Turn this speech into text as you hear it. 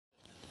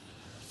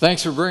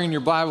Thanks for bringing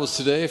your Bibles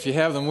today. If you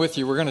have them with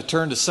you, we're going to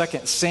turn to 2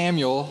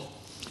 Samuel,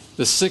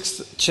 the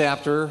 6th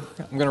chapter.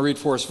 I'm going to read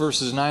for us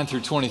verses 9 through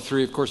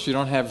 23. Of course, if you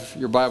don't have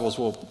your Bibles,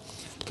 we'll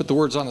put the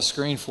words on the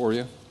screen for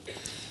you.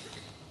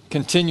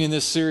 Continuing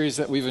this series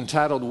that we've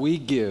entitled, We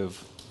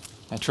Give.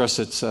 I trust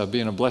it's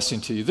being a blessing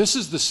to you. This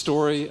is the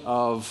story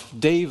of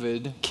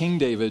David, King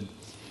David,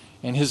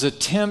 and his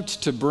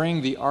attempt to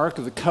bring the Ark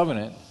of the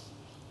Covenant,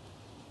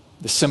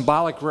 the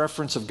symbolic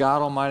reference of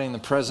God Almighty in the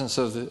presence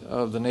of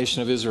the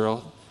nation of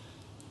Israel,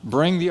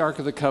 bring the Ark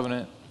of the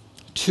Covenant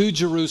to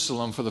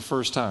Jerusalem for the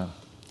first time.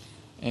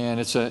 And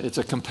it's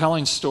a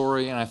compelling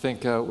story, and I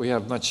think we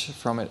have much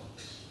from it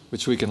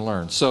which we can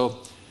learn. So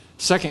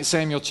 2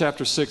 Samuel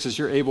chapter 6, as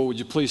you're able, would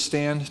you please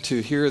stand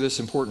to hear this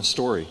important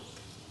story?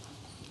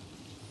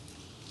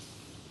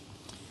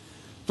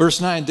 Verse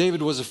 9,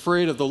 David was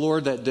afraid of the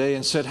Lord that day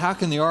and said, "How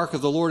can the Ark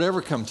of the Lord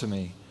ever come to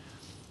me?"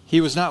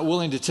 He was not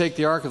willing to take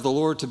the Ark of the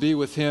Lord to be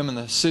with him in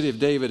the city of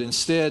David.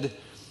 Instead,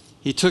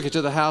 he took it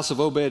to the house of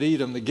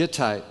Obed-Edom the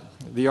Gittite.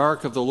 The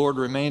Ark of the Lord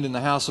remained in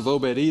the house of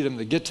Obed-Edom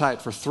the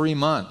Gittite for 3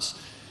 months,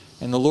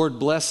 and the Lord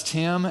blessed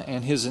him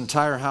and his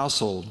entire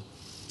household.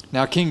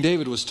 Now King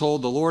David was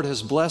told, "The Lord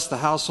has blessed the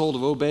household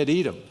of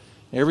Obed-Edom,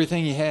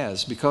 everything he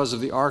has, because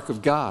of the Ark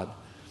of God."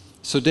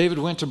 So David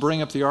went to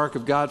bring up the Ark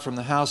of God from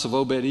the house of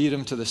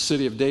Obed-Edom to the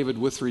city of David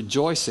with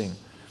rejoicing.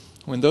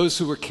 When those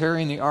who were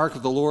carrying the Ark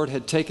of the Lord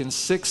had taken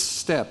 6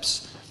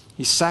 steps,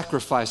 he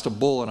sacrificed a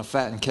bull and a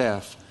fattened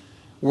calf.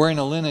 Wearing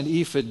a linen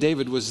ephod,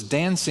 David was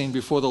dancing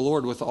before the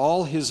Lord with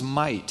all his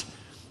might,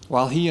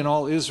 while he and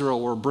all Israel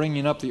were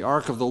bringing up the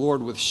Ark of the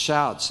Lord with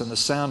shouts and the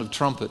sound of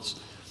trumpets.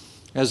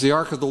 As the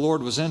Ark of the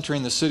Lord was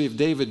entering the city of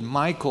David,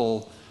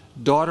 Michal,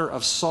 daughter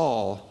of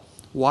Saul,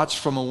 watched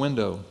from a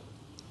window.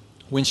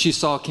 When she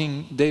saw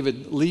King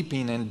David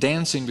leaping and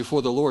dancing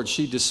before the Lord,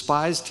 she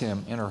despised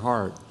him in her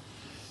heart.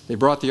 They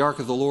brought the Ark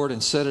of the Lord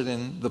and set it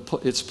in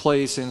its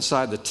place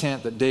inside the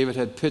tent that David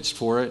had pitched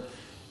for it.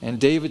 And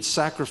David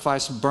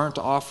sacrificed burnt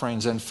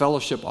offerings and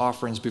fellowship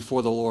offerings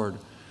before the Lord.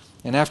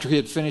 And after he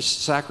had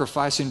finished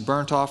sacrificing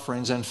burnt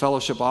offerings and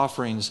fellowship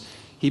offerings,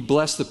 he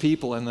blessed the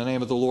people in the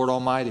name of the Lord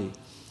Almighty.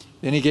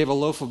 Then he gave a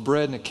loaf of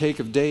bread and a cake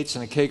of dates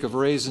and a cake of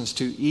raisins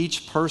to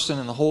each person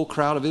in the whole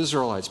crowd of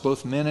Israelites,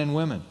 both men and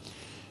women.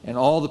 And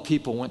all the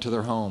people went to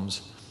their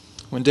homes.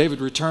 When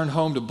David returned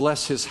home to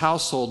bless his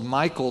household,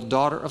 Michal,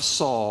 daughter of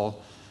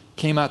Saul,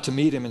 came out to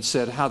meet him and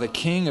said, "How the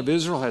king of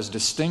Israel has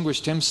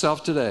distinguished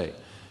himself today,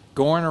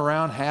 going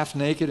around half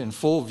naked in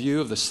full view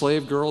of the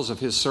slave girls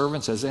of his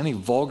servants as any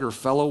vulgar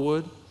fellow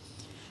would."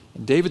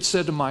 And David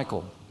said to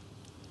Michal,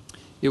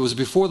 "It was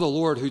before the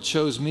Lord who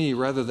chose me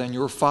rather than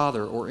your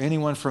father or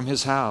anyone from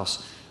his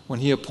house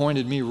when he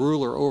appointed me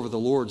ruler over the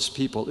Lord's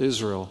people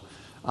Israel.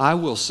 I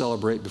will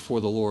celebrate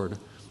before the Lord.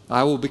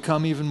 I will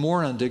become even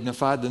more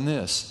undignified than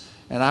this,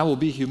 and I will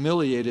be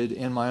humiliated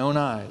in my own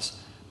eyes.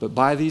 But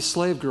by these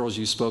slave girls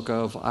you spoke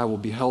of, I will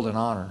be held in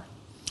honor."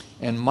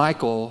 And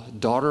Michal,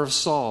 daughter of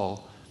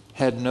Saul,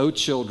 had no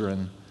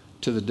children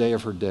to the day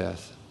of her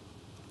death.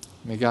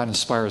 May God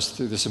inspire us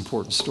through this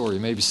important story.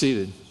 You may be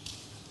seated.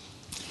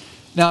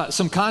 Now,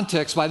 some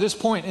context. By this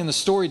point in the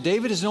story,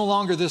 David is no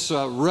longer this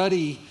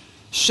ruddy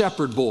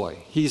shepherd boy.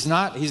 He's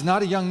not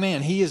a young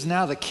man. He is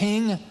now the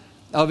king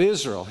of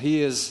Israel.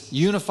 He has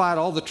unified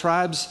all the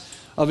tribes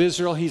of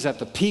Israel. He's at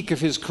the peak of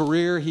his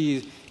career.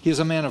 He is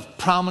a man of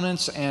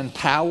prominence and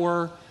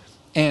power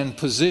and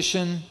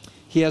position.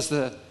 He has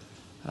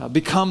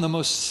become the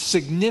most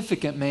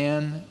significant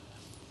man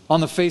on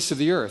the face of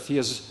the earth. He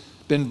has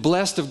been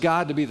blessed of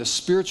God to be the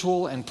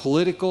spiritual and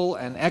political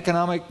and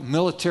economic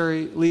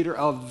military leader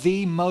of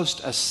the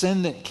most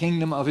ascendant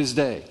kingdom of his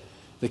day,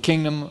 the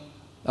kingdom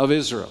of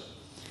Israel.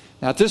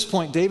 Now at this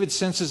point, David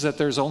senses that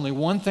there's only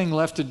one thing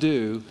left to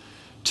do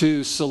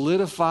to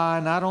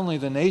solidify not only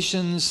the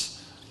nation's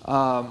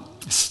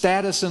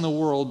status in the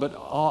world,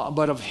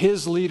 but of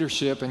his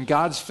leadership and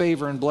God's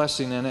favor and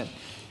blessing in it,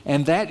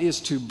 and that is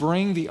to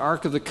bring the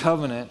Ark of the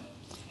Covenant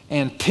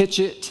and pitch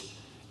it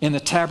in the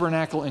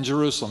tabernacle in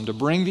Jerusalem, to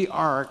bring the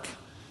Ark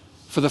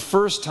for the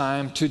first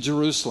time to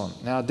Jerusalem.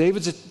 Now,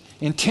 David's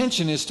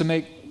intention is to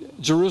make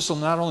Jerusalem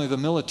not only the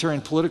military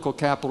and political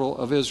capital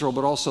of Israel,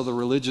 but also the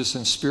religious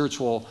and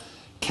spiritual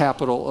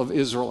capital of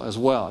Israel as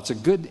well. It's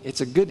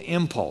a good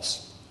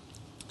impulse.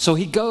 So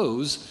he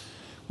goes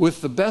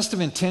with the best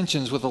of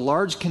intentions, with a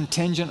large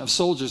contingent of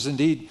soldiers.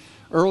 Indeed,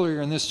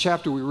 earlier in this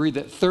chapter, we read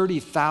that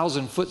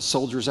 30,000 foot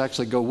soldiers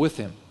actually go with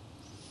him.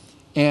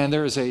 And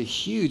there is a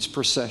huge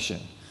procession.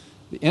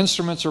 The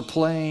instruments are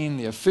playing,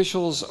 the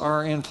officials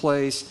are in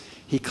place.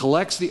 He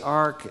collects the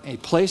ark, he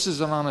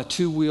places it on a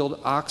 2-wheeled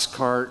ox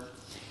cart,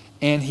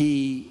 and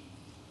he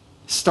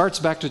starts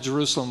back to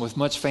Jerusalem with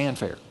much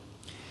fanfare.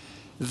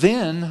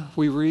 Then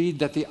we read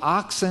that the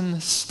oxen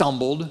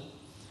stumbled,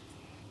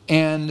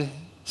 and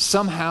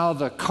somehow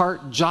the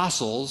cart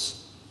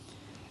jostles,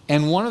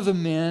 and one of the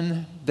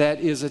men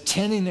that is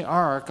attending the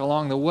ark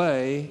along the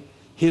way,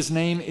 his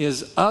name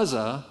is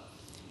Uzzah.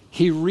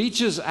 He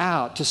reaches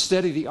out to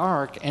steady the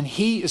ark, and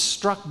he is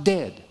struck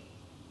dead.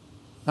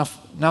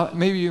 Now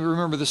maybe you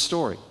remember this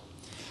story.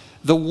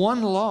 The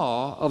one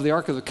law of the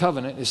Ark of the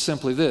Covenant is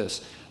simply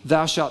this: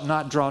 thou shalt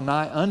not draw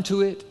nigh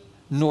unto it,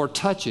 nor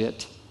touch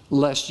it,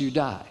 lest you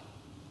die.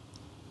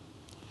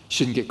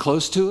 Shouldn't get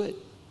close to it,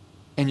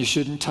 and you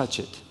shouldn't touch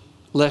it,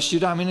 lest you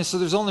die. I mean, so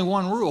there's only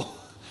one rule,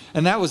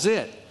 and that was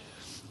it.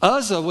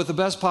 Uzzah, with the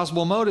best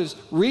possible motives,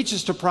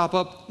 reaches to prop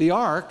up the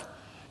ark,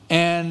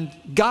 and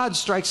God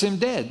strikes him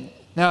dead.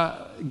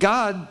 Now,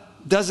 God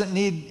doesn't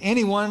need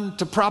anyone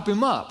to prop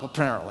him up,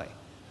 apparently.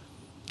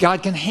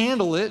 God can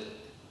handle it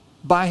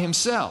by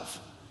himself.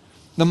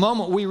 The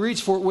moment we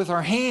reach for it with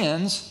our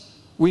hands,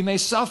 we may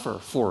suffer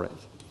for it.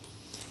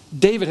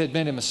 David had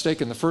made a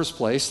mistake in the first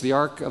place. The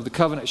Ark of the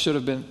Covenant should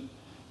have been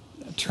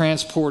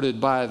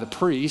transported by the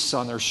priests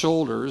on their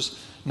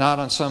shoulders, not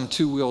on some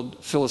two-wheeled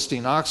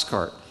Philistine ox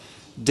cart.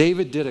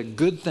 David did a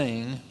good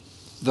thing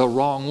the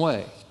wrong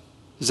way.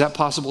 Is that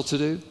possible to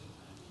do?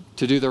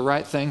 To do the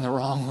right thing the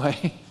wrong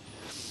way?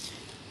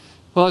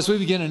 Well, as we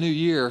begin a new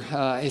year,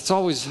 it's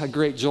always a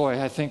great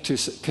joy, I think, to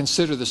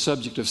consider the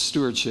subject of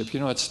stewardship. You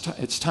know,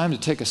 it's time to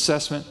take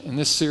assessment. In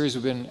this series,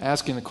 we've been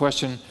asking the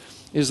question,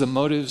 are the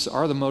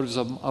motives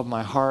of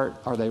my heart,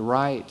 are they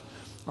right?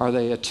 Are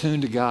they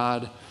attuned to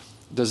God?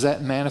 Does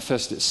that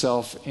manifest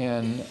itself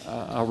in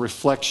a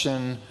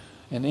reflection,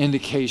 an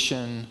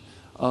indication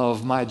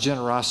of my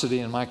generosity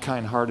and my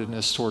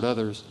kind-heartedness toward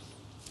others?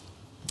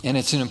 And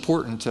it's an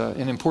important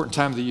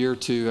time of the year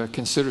to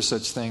consider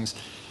such things.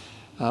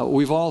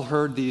 We've all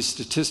heard these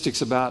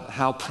statistics about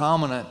how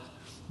prominent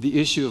the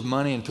issue of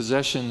money and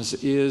possessions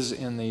is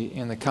in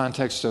the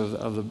context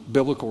of the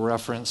biblical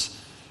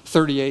reference.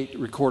 38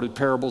 recorded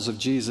parables of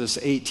Jesus,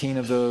 18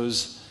 of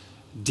those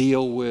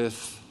deal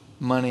with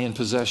money and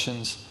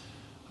possessions.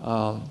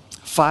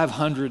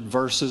 500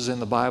 verses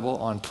in the Bible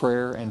on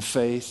prayer and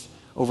faith.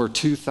 Over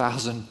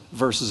 2,000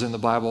 verses in the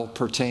Bible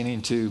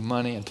pertaining to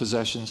money and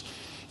possessions.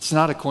 It's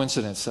not a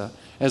coincidence.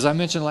 As I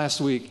mentioned last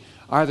week,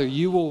 either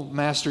you will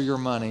master your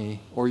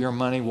money or your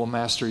money will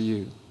master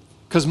you.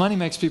 Because money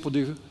makes people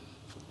do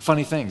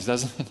funny things,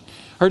 doesn't it?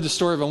 I heard the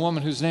story of a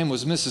woman whose name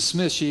was Mrs.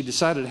 Smith. She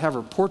decided to have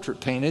her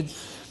portrait painted,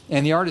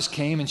 and the artist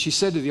came and she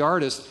said to the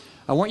artist,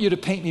 I want you to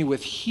paint me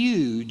with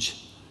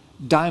huge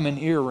diamond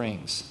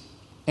earrings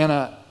and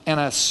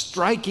a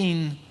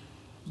striking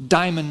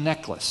diamond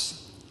necklace.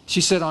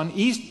 She said, on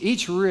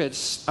each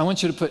wrist, I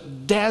want you to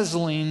put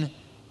dazzling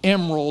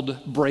emerald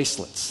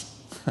bracelets.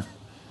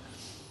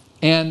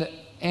 and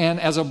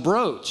as a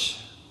brooch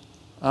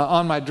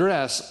on my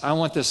dress, I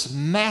want this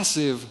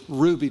massive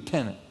ruby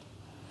pendant.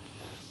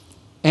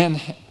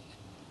 And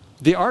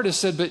the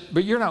artist said,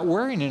 but you're not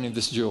wearing any of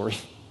this jewelry.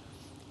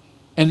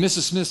 And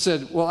Mrs. Smith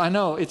said, well, I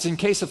know. It's in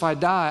case if I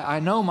die, I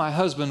know my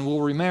husband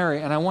will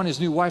remarry, and I want his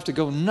new wife to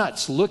go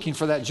nuts looking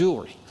for that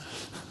jewelry.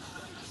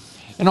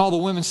 And all the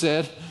women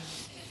said,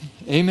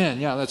 amen.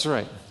 Yeah, that's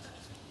right.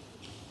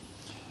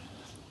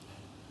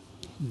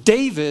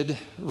 David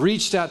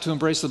reached out to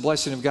embrace the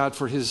blessing of God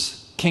for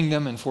his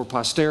kingdom and for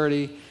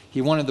posterity.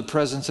 He wanted the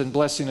presence and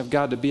blessing of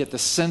God to be at the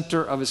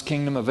center of his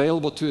kingdom,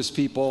 available to his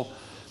people.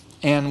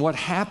 And what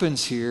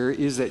happens here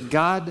is that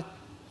God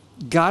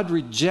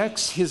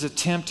rejects his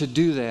attempt to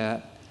do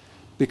that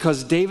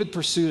because David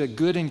pursued a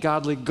good and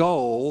godly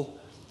goal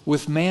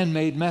with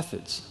man-made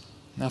methods.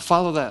 Now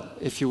follow that,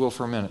 if you will,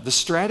 for a minute. The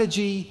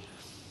strategy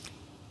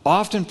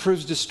often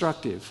proves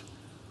destructive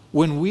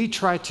when we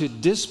try to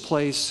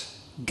displace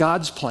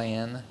God's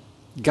plan,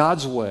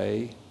 God's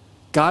way,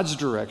 God's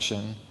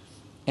direction,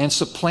 and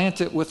supplant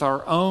it with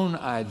our own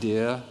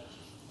idea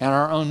and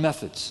our own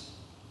methods.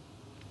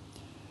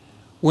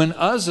 When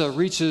Uzzah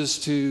reaches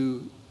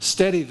to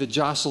steady the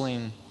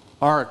jostling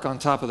ark on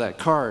top of that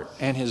cart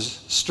and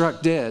is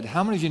struck dead,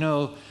 how many of you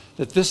know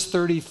that this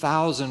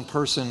 30,000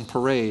 person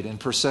parade and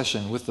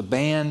procession with the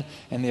band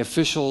and the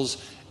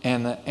officials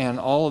and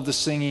all of the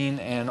singing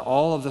and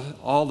all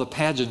the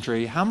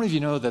pageantry, how many of you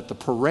know that the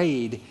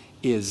parade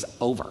is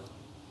over?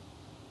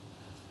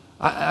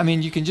 I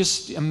mean, you can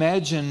just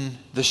imagine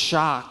the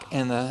shock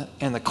and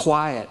the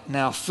quiet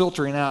now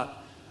filtering out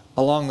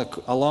along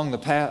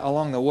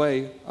the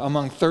way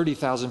among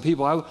 30,000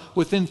 people.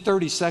 Within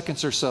 30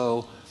 seconds or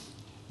so,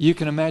 you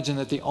can imagine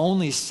that the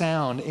only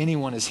sound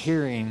anyone is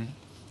hearing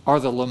are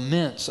the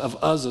laments of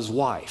Uzzah's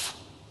wife.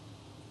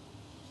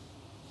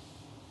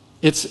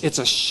 It's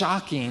a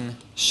shocking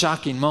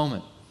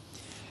moment.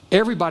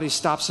 Everybody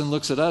stops and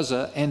looks at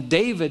Uzzah, and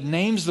David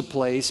names the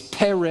place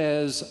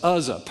Perez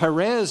Uzzah.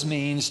 Perez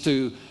means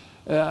to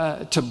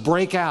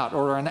break out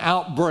or an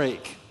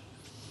outbreak.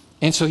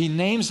 And so he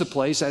names the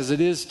place, as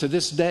it is to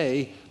this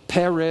day,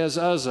 Perez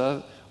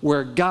Uzzah,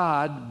 where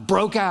God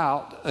broke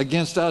out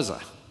against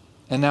Uzzah.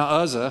 And now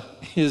Uzzah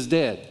is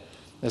dead.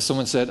 As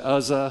someone said,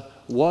 Uzzah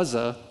was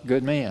a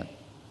good man.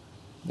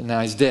 And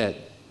now he's dead.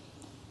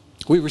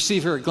 We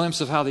receive here a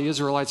glimpse of how the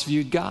Israelites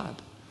viewed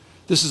God.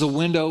 This is a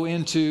window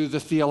into the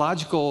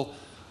theological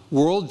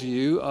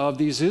worldview of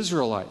these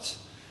Israelites.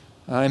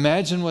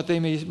 Imagine what they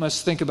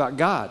must think about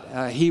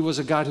God. He was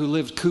a God who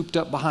lived cooped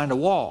up behind a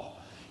wall.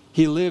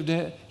 He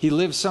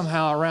lived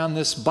somehow around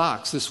this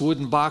box, this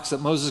wooden box that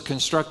Moses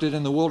constructed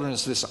in the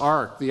wilderness, this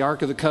ark, the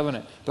Ark of the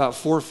Covenant, about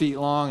 4 feet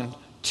long and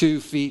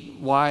 2 feet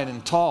wide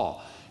and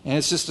tall. And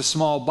it's just a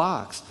small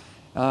box.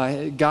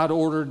 God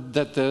ordered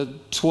that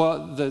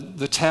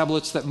the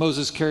tablets that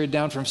Moses carried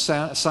down from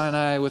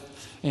Sinai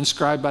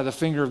inscribed by the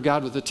finger of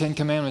God with the 10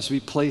 Commandments be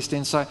placed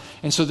inside.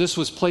 And so this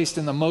was placed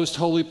in the most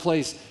holy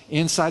place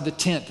inside the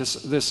tent,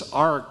 this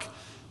ark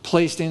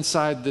placed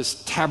inside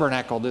this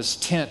tabernacle, this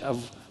tent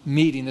of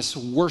meeting, this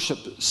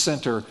worship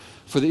center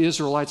for the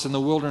Israelites in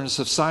the wilderness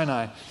of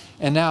Sinai.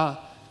 And now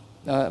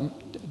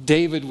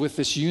David, with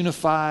this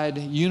unified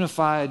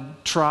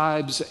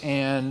tribes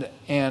and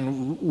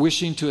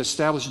wishing to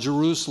establish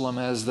Jerusalem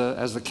as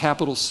the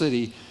capital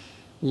city,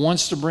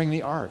 wants to bring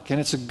the ark. And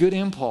it's a good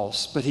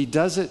impulse, but he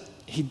does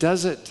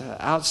it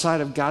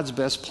outside of God's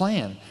best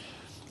plan.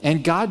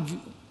 And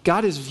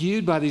God is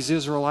viewed by these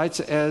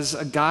Israelites as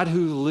a God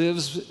who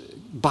lives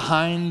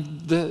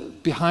behind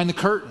the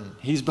curtain.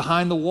 He's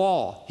behind the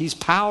wall. He's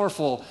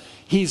powerful.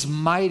 He's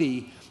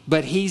mighty,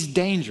 but he's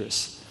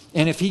dangerous.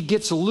 And if he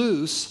gets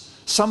loose,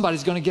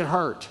 somebody's going to get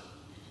hurt.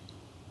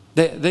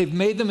 They've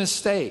made the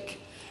mistake,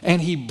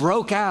 and he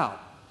broke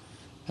out.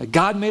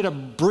 God made a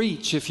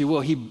breach, if you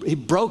will. He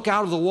broke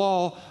out of the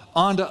wall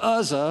onto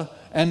Uzzah,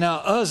 and now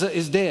Uzzah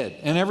is dead,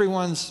 and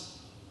everyone's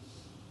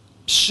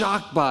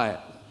shocked by it,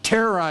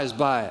 terrorized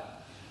by it.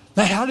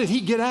 Now, how did he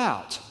get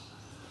out?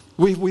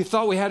 We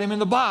thought we had him in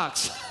the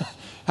box.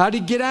 How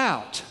did he get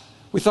out?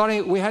 We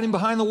thought we had him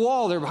behind the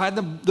wall there, behind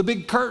the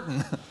big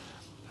curtain.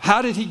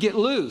 How did he get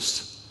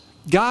loose?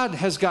 God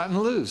has gotten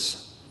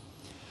loose.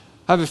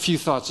 I have a few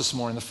thoughts this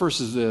morning. The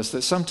first is this,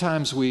 that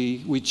sometimes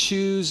we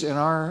choose in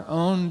our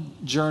own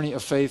journey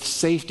of faith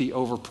safety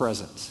over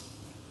presence.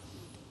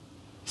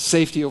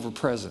 Safety over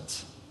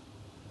presence.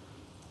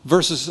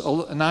 Verses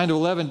 9 to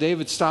 11,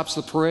 David stops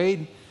the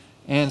parade,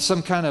 and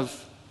some kind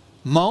of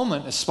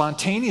moment, a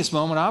spontaneous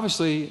moment.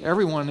 Obviously,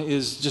 everyone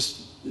is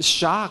just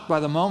shocked by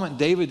the moment.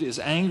 David is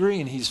angry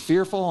and he's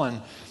fearful,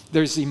 and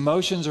there's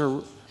emotions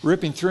are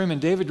ripping through him.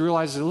 And David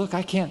realizes, look,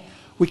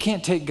 we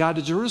can't take God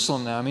to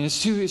Jerusalem now. I mean, it's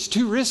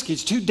too risky.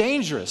 It's too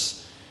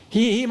dangerous.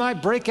 He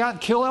might break out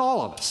and kill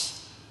all of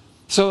us.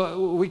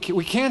 So we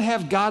can't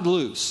have God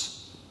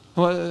loose.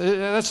 Well,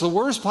 that's the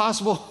worst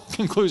possible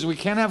conclusion. We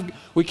can't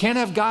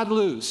have God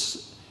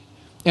loose.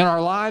 In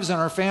our lives, in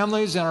our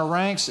families, in our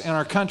ranks, in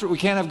our country, we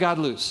can't have God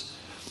loose.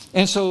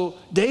 And so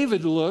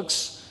David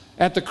looks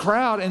at the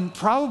crowd and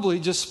probably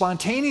just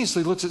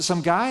spontaneously looks at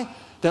some guy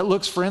that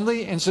looks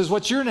friendly and says,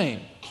 "What's your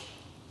name?"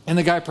 And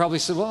the guy probably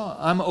said, "Well,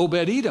 I'm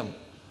Obed-Edom,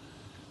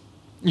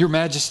 Your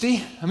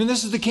Majesty." I mean,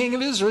 this is the king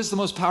of Israel. He's the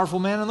most powerful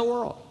man in the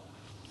world.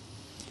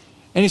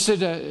 And he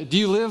said, "Do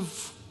you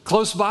live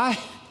close by?"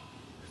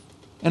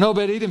 And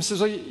Obed-Edom says,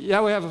 "Well,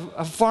 yeah, we have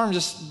a farm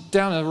just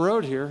down the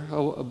road here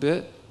a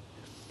bit."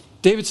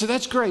 David said,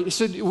 "That's great." He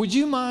said, Would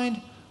you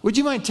mind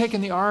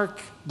taking the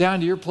ark down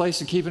to your place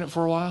and keeping it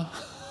for a while?"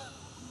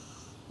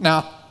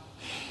 Now,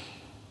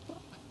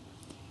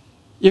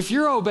 if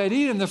you're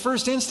Obed-Edom, the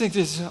first instinct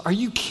is, are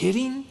you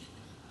kidding?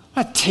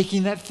 I'm not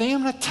taking that thing.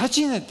 I'm not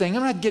touching that thing.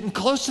 I'm not getting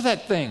close to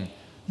that thing.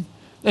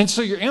 And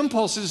so your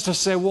impulse is to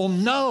say, well,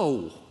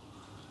 no,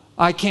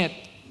 I can't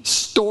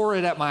store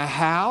it at my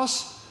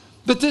house.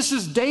 But this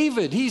is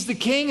David. He's the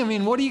king. I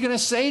mean, what are you going to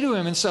say to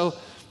him? And so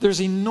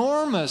there's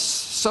enormous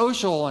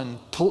social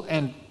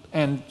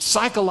and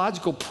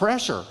psychological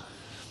pressure.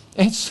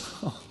 And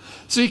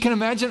so you can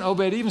imagine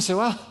Obed-Edom say,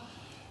 "Well,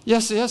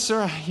 yes,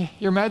 sir,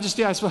 Your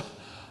Majesty, I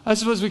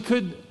suppose we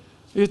could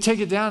take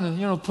it down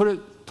and put it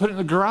in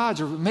the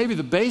garage or maybe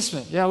the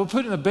basement. Yeah, we'll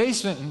put it in the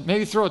basement and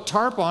maybe throw a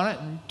tarp on it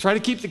and try to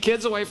keep the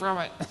kids away from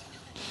it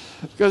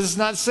because it's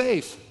not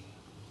safe.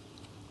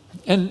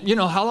 And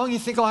how long do you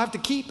think I'll have to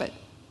keep it?"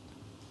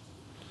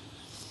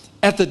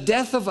 At the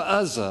death of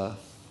Uzzah,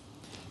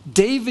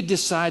 David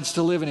decides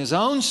to live in his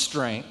own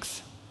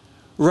strength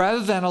rather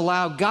than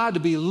allow God to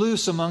be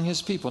loose among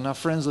his people. Now,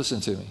 friends, listen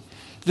to me.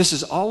 This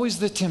is always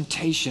the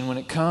temptation when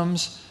it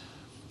comes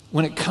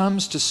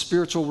to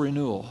spiritual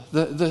renewal.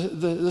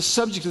 The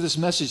subject of this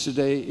message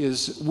today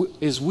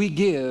is we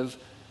give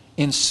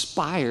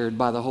inspired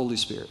by the Holy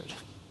Spirit.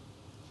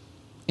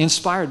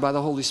 Inspired by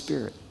the Holy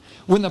Spirit.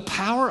 When the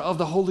power of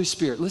the Holy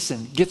Spirit,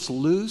 listen, gets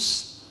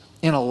loose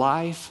in a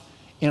life,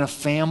 in a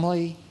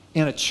family,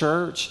 in a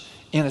church,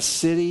 in a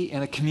city,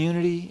 in a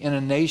community, in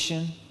a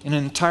nation, in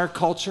an entire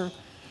culture,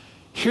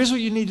 here's what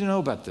you need to know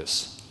about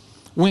this.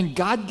 When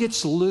God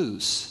gets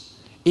loose,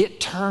 it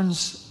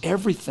turns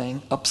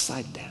everything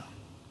upside down.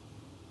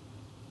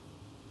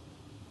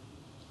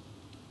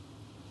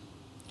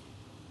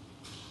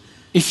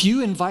 If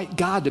you invite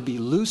God to be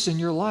loose in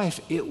your life,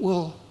 it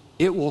will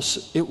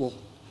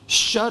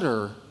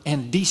shudder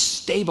and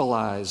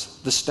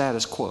destabilize the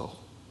status quo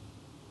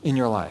in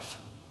your life.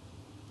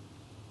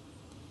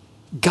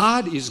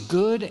 God is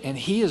good and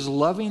He is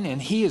loving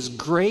and He is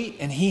great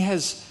and He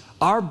has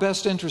our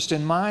best interest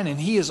in mind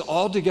and He is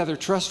altogether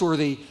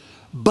trustworthy,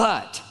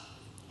 but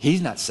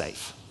He's not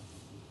safe.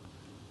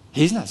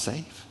 He's not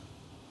safe.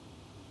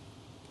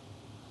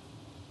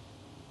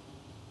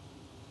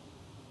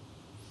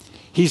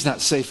 He's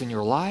not safe in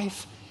your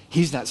life.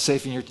 He's not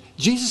safe in your...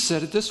 Jesus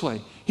said it this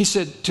way. He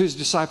said to his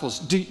disciples,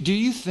 do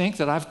you think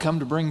that I've come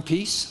to bring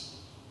peace?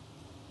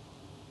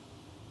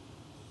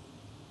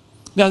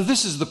 Now,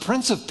 this is the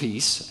Prince of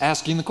Peace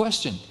asking the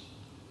question.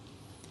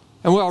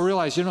 And we all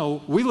realize,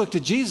 we look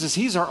to Jesus.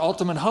 He's our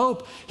ultimate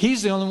hope.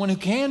 He's the only one who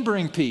can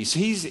bring peace.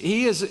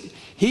 He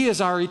is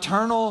our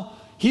eternal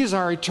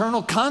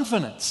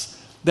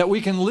confidence that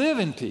we can live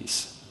in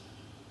peace.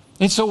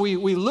 And so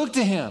we look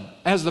to him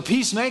as the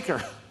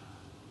peacemaker.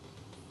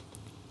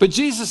 But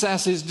Jesus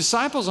asked his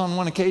disciples on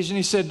one occasion,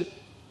 he said,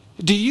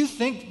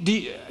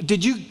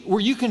 were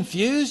you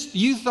confused?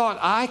 You thought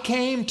I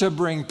came to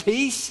bring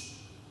peace?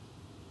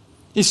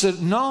 He said,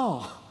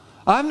 no,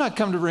 I've not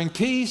come to bring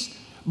peace,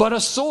 but a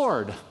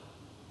sword.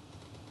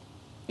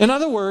 In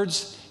other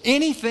words,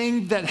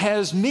 anything that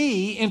has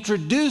me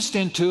introduced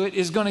into it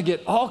is going to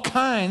get all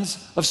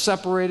kinds of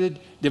separated,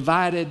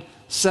 divided,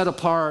 set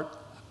apart,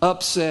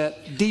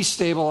 upset,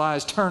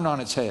 destabilized, turned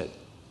on its head.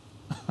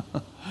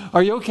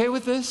 Are you okay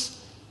with this?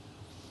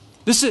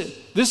 This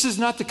is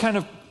not the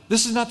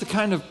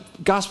kind of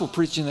gospel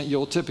preaching that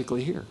you'll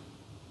typically hear.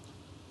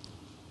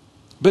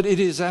 But it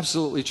is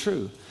absolutely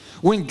true.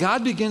 When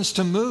God begins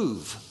to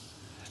move,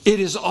 it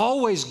is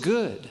always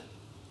good,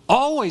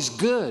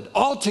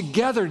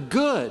 altogether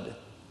good,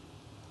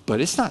 but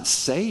it's not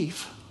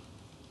safe.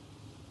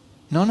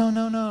 No,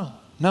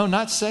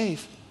 not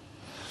safe.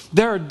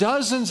 There are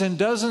dozens and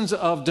dozens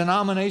of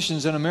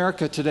denominations in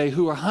America today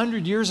who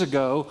 100 years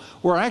ago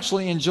were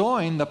actually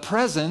enjoying the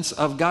presence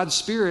of God's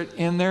Spirit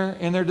in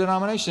their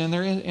denomination,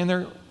 in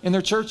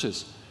their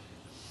churches.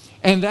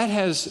 And that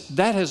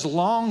has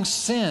long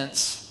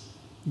since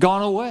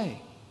gone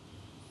away.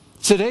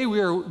 Today we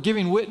are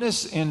giving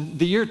witness, in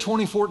the year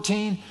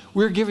 2014,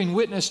 we're giving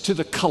witness to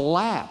the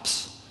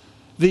collapse,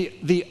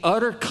 the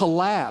utter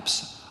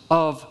collapse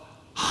of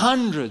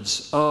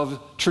hundreds of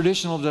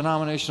traditional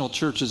denominational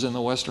churches in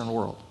the Western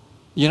world,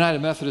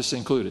 United Methodists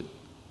included.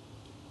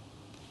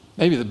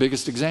 Maybe the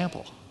biggest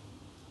example.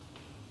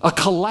 A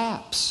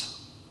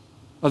collapse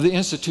of the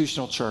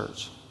institutional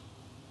church.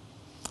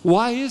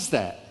 Why is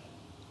that?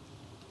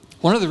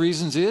 One of the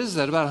reasons is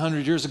that about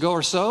 100 years ago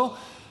or so,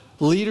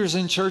 leaders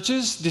in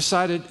churches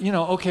decided,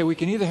 okay, we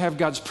can either have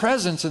God's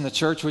presence in the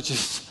church, which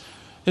is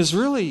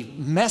really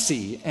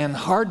messy and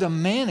hard to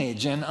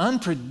manage and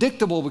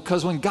unpredictable,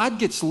 because when God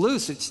gets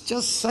loose, it's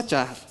just such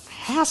a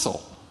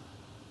hassle.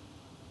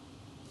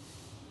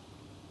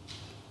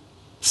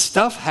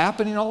 Stuff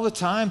happening all the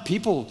time,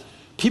 people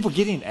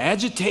getting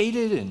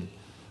agitated and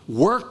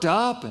worked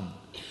up, and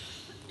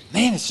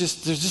man, there's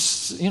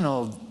just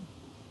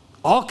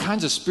all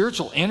kinds of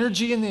spiritual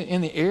energy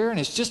in the air, and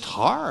it's just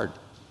hard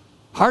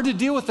to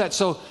deal with that.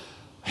 So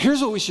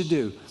here's what we should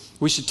do.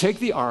 We should take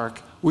the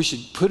ark, we should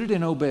put it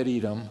in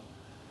Obed-Edom,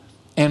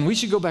 and we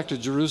should go back to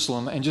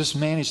Jerusalem and just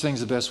manage things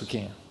the best we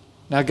can.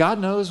 Now, God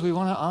knows we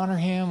want to honor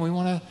him. We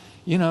want to,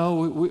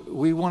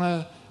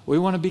 we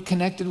want to be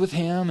connected with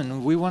him,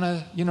 and we want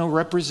to,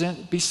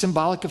 represent, be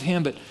symbolic of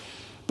him.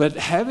 But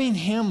having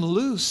him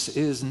loose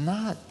is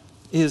not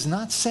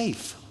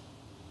safe.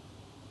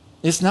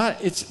 It's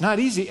not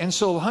easy. And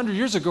so 100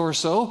 years ago or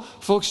so,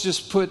 folks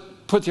just put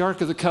the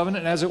Ark of the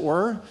Covenant, as it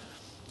were,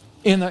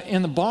 in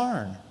the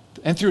barn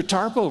and threw a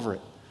tarp over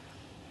it.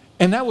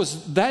 And that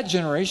was that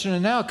generation.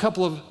 And now a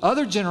couple of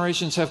other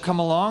generations have come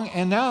along,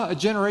 and now a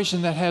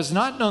generation that has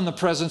not known the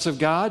presence of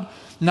God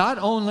not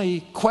only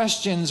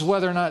questions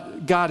whether or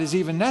not God is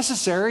even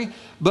necessary,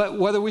 but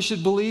whether we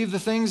should believe the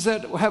things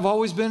that have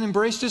always been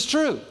embraced as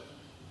true,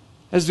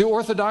 as the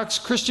Orthodox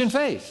Christian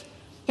faith.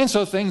 And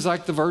so things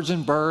like the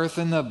virgin birth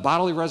and the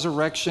bodily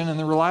resurrection and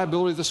the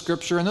reliability of the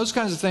Scripture and those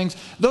kinds of things,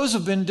 those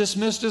have been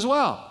dismissed as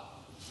well.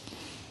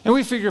 And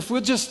we figure if we'll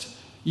just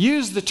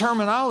use the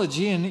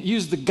terminology and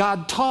use the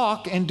God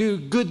talk and do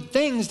good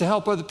things to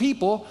help other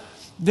people,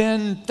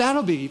 then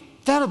that'll be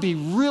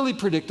really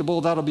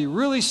predictable, that'll be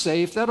really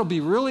safe, that'll be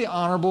really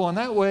honorable, and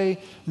that way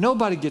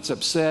nobody gets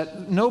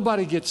upset,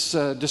 nobody gets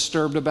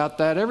disturbed about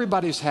that,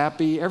 everybody's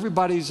happy,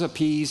 everybody's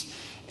appeased,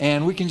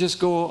 and we can just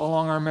go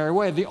along our merry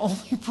way. The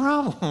only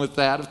problem with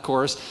that, of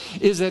course,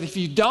 is that if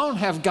you don't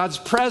have God's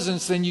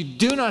presence, then you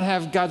do not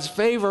have God's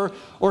favor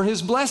or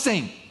his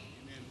blessing.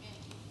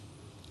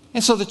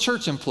 And so the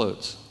church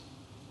implodes.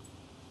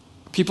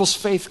 People's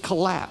faith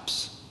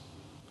collapse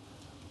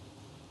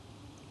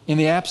in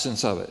the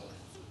absence of it.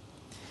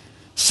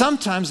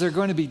 Sometimes there are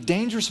going to be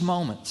dangerous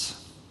moments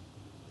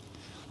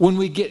when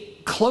we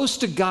get close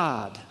to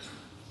God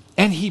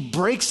and he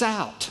breaks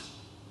out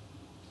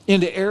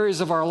into areas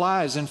of our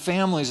lives and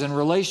families and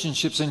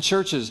relationships and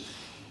churches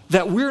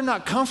that we're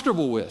not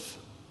comfortable with.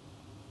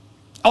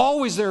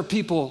 Always there are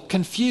people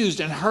confused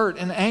and hurt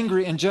and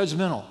angry and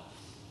judgmental.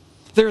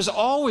 There's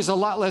always a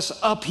lot less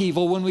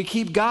upheaval when we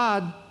keep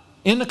God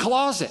in the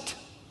closet.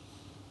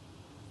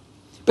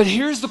 But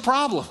here's the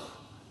problem.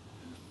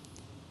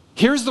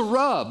 Here's the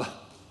rub.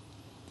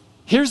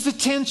 Here's the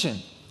tension.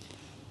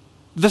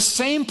 The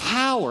same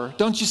power,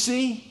 don't you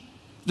see?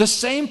 The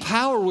same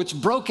power which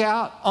broke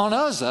out on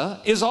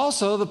Uzzah is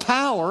also the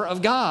power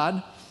of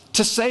God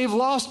to save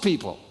lost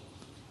people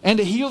and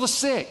to heal the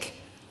sick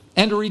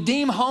and to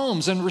redeem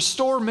homes and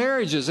restore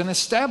marriages and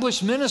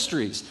establish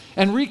ministries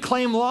and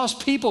reclaim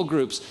lost people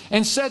groups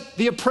and set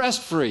the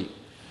oppressed free.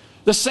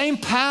 The same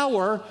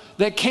power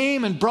that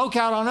came and broke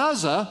out on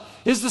Uzzah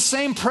is the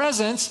same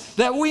presence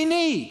that we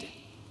need.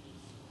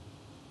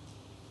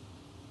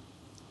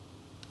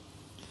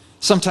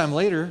 Sometime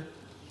later,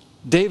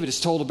 David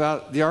is told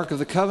about the Ark of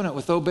the Covenant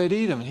with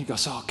Obed-Edom, and he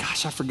goes, oh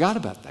gosh, I forgot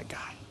about that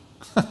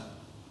guy.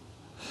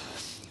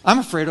 I'm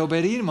afraid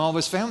Obed-Edom, all of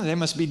his family, they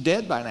must be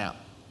dead by now.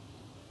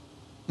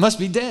 Must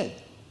be dead.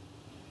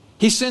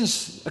 He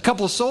sends a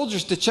couple of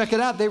soldiers to check it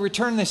out. They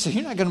return and they say,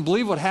 you're not going to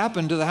believe what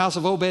happened to the house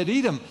of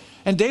Obed-Edom.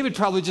 And David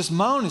probably just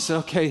moaned and said,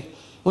 okay,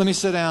 let me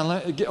sit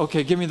down.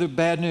 Okay, give me the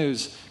bad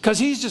news. Because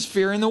he's just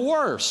fearing the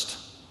worst.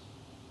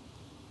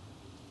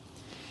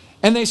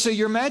 And they say,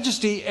 Your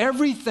Majesty,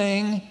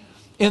 everything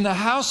in the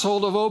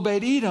household of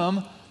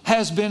Obed-Edom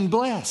has been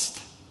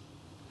blessed.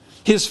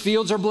 His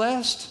fields are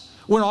blessed.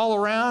 When all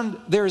around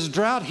there is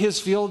drought, his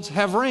fields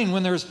have rain.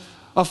 When there's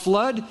a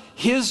flood,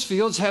 his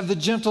fields have the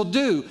gentle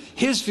dew.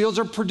 His fields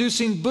are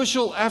producing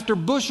bushel after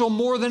bushel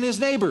more than his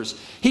neighbors.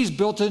 He's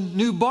built a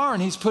new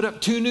barn. He's put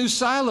up 2 new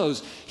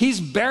silos.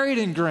 He's buried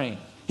in grain.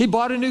 He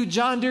bought a new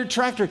John Deere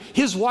tractor.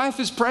 His wife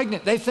is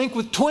pregnant. They think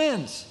with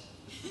twins.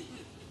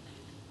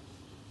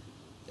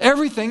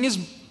 Everything is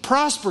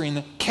prospering.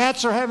 The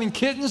cats are having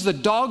kittens. The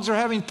dogs are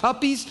having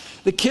puppies.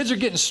 The kids are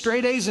getting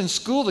straight A's in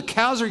school. The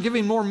cows are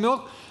giving more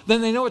milk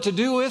than they know what to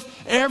do with.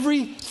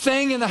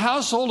 Everything in the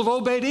household of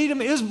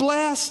Obed-Edom is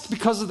blessed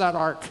because of that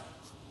ark,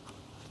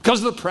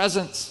 because of the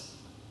presence.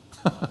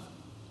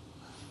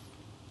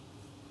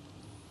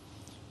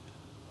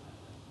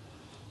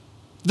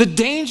 The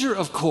danger,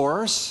 of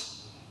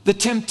course, the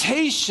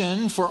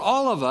temptation for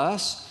all of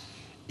us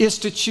is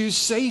to choose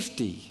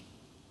safety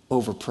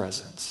over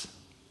presence.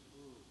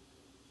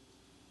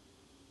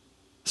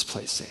 Let's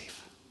play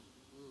safe.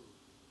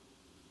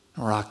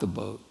 Rock the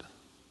boat.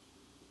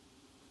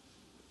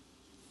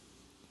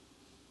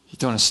 You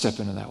don't want to step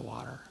into that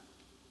water.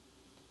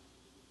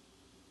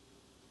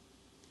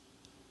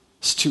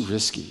 It's too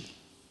risky.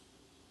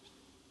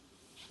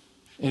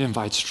 It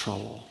invites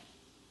trouble.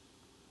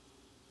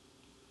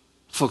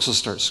 Folks will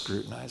start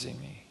scrutinizing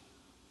me.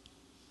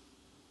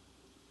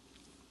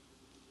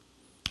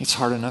 It's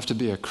hard enough to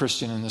be a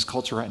Christian in this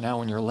culture right now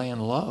when you're laying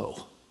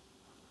low,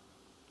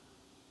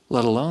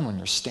 let alone when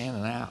you're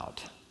standing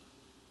out.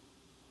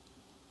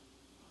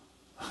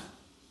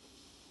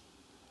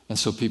 And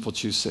so people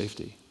choose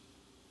safety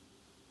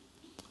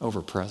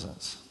over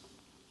presence.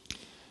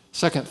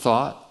 Second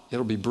thought,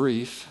 it'll be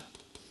brief.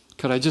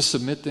 Could I just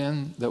submit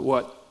then that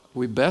what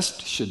we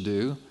best should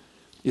do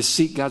is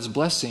seek God's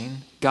blessing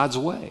God's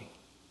way?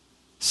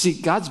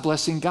 Seek God's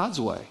blessing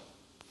God's way.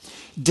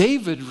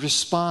 David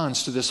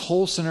responds to this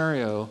whole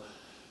scenario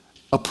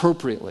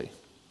appropriately.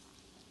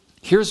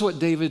 Here's what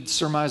David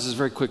surmises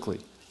very quickly.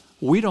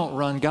 We don't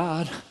run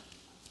God.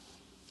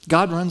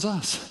 God runs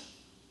us.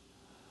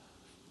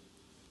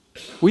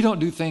 We don't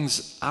do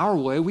things our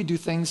way. We do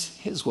things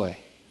His way.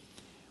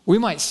 We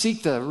might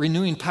seek the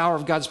renewing power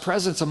of God's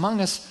presence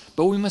among us,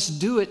 but we must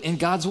do it in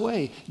God's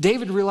way.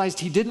 David realized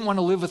he didn't want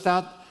to live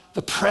without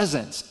the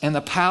presence and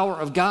the power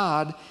of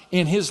God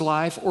in his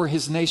life or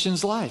his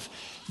nation's life.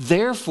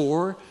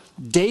 Therefore,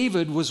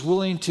 David was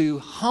willing to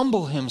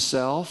humble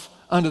himself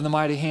under the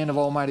mighty hand of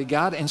Almighty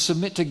God and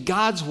submit to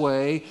God's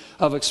way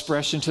of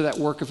expression to that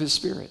work of His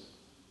Spirit.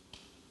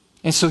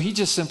 And so he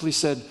just simply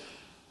said,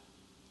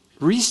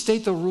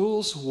 restate the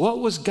rules. What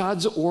was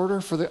God's order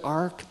for the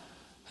ark?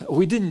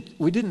 We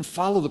didn't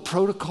follow the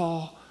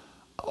protocol.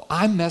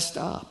 I messed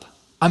up.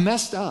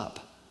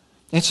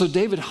 And so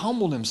David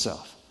humbled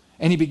himself,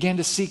 and he began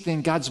to seek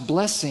then God's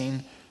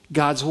blessing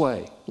God's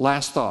way.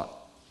 Last thought.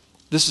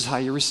 This is how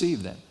you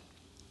receive then.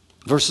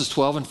 Verses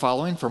 12 and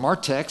following from our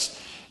text.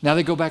 Now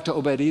they go back to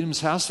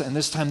Obed-Edom's house, and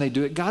this time they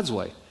do it God's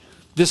way.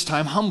 This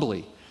time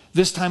humbly.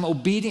 This time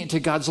obedient to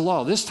God's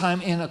law. This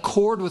time in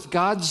accord with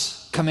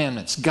God's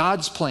commandments,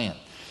 God's plan.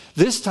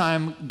 This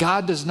time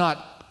God does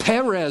not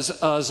Perez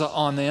Uzzah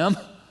on them,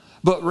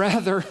 but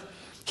rather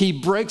He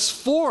breaks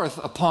forth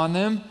upon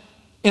them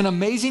in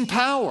amazing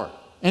power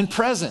and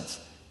presence.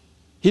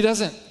 He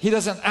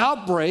doesn't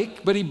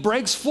outbreak, but He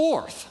breaks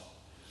forth.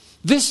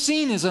 This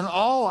scene is an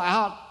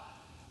all-out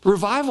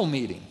revival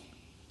meeting.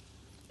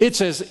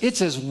 It's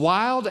as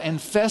wild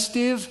and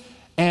festive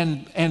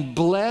and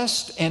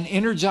blessed and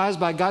energized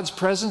by God's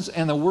presence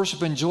and the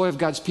worship and joy of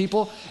God's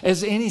people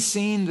as any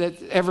scene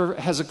that ever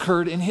has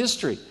occurred in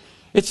history.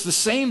 It's the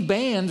same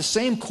band, the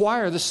same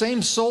choir, the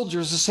same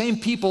soldiers, the same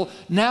people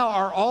now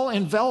are all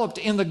enveloped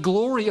in the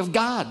glory of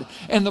God.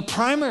 And the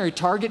primary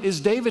target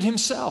is David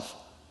himself.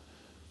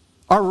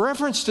 Our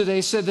reference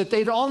today said that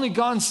they'd only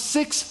gone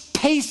 6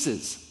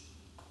 paces.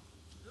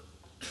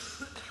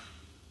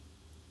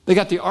 They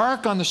got the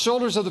ark on the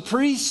shoulders of the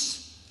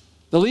priests,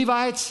 the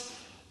Levites.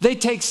 They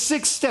take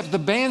 6 steps. The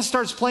band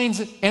starts playing,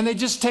 and they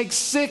just take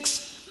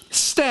 6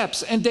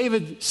 steps. And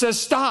David says,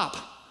 stop.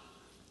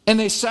 And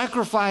they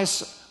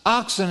sacrifice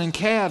oxen and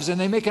calves, and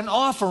they make an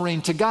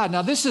offering to God.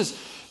 Now, this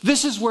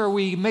is where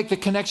we make the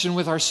connection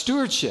with our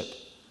stewardship.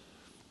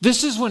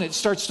 This is when it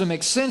starts to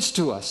make sense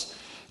to us.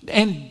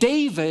 And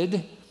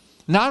David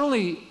not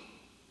only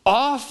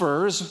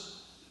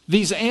offers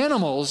these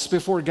animals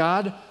before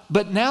God,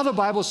 but now the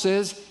Bible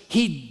says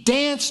he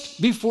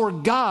danced before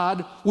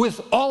God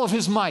with all of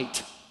his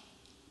might.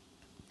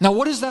 Now,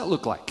 what does that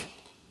look like?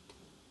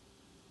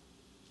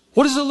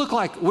 What does it look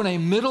like when a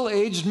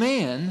middle-aged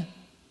man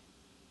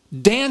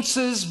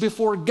dances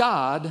before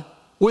God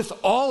with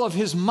all of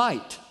his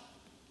might?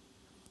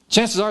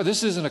 Chances are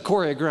this isn't a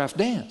choreographed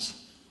dance.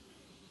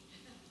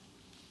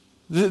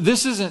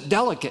 This isn't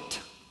delicate.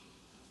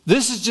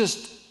 This is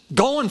just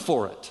going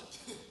for it.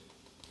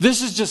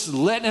 This is just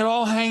letting it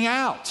all hang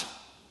out.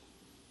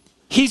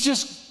 He's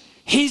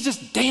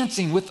just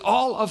dancing with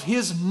all of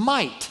his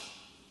might.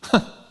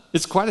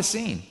 It's quite a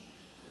scene.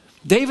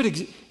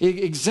 David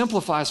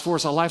exemplifies for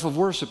us a life of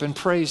worship and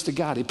praise to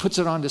God. He puts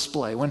it on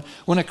display.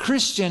 When a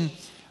Christian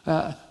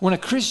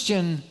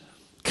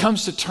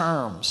comes to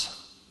terms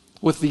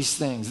with these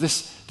things,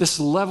 this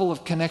level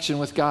of connection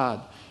with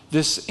God,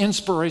 this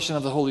inspiration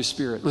of the Holy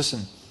Spirit.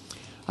 Listen,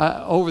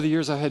 over the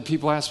years I've had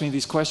people ask me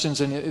these questions,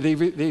 and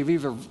they've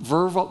either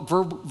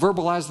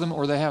verbalized them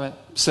or they haven't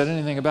said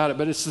anything about it,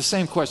 but it's the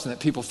same question that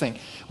people think.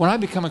 When I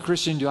become a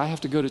Christian, do I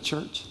have to go to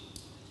church?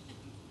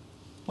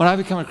 When I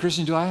become a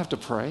Christian, do I have to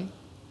pray?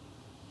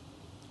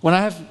 When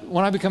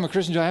I become a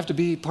Christian, do I have to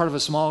be part of a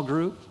small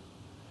group?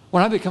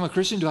 When I become a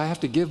Christian, do I have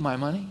to give my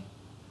money?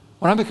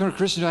 When I become a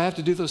Christian, do I have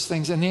to do those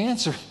things? And the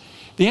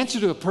answer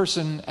to a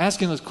person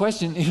asking this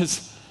question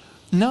is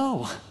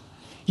no.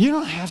 You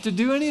don't have to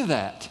do any of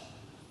that.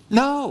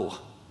 No.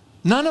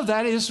 None of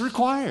that is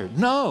required.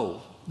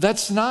 No.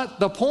 That's not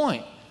the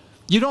point.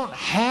 You don't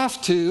have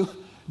to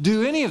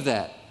do any of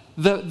that.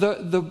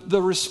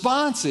 The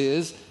response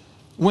is,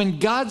 when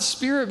God's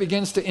Spirit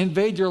begins to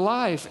invade your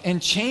life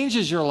and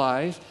changes your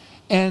life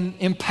and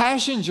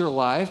impassions your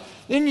life,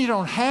 then you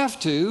don't have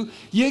to,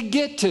 you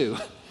get to.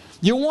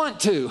 You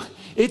want to.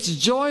 It's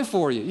joy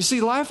for you. You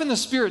see, life in the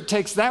Spirit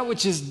takes that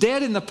which is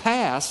dead in the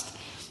past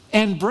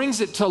and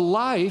brings it to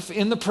life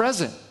in the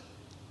present.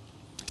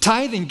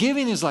 Tithing,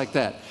 giving is like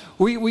that.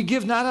 We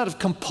give not out of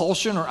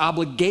compulsion or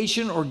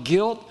obligation or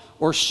guilt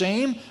or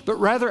shame, but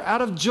rather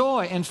out of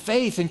joy and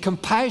faith and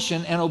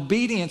compassion and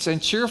obedience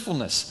and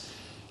cheerfulness.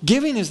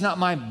 Giving is not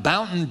my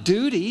bounden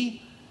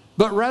duty,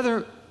 but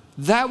rather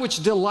that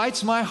which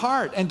delights my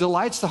heart and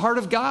delights the heart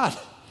of God.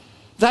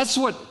 That's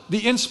what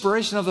the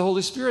inspiration of the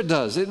Holy Spirit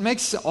does. It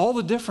makes all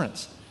the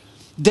difference.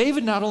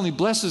 David not only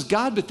blesses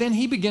God, but then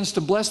he begins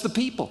to bless the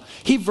people.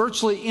 He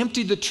virtually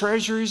emptied the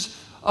treasuries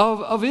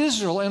of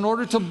Israel in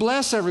order to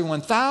bless everyone.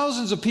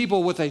 Thousands of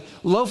people with a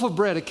loaf of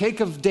bread, a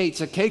cake of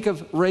dates, a cake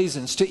of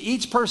raisins to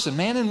each person,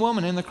 man and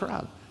woman in the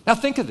crowd. Now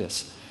think of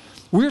this.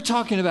 We're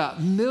talking about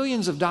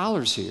millions of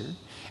dollars here.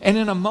 And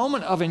in a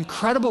moment of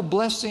incredible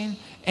blessing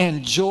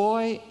and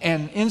joy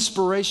and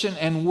inspiration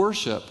and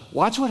worship,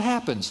 watch what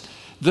happens.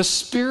 The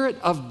spirit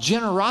of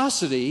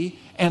generosity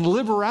and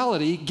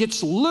liberality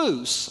gets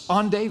loose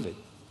on David.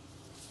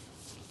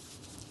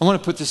 I want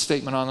to put this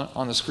statement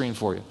on the screen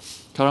for you,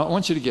 because I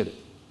want you to get it.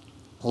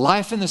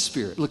 Life in the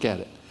Spirit, look at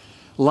it.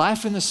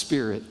 Life in the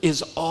Spirit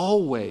is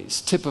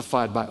always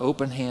typified by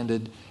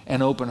open-handed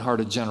and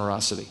open-hearted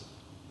generosity.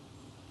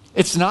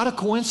 It's not a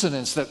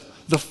coincidence that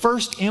the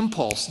first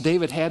impulse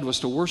David had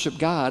was to worship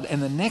God,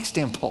 and the next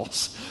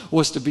impulse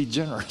was to be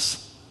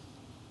generous.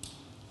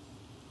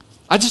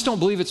 I just don't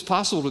believe it's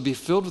possible to be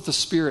filled with the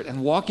Spirit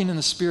and walking in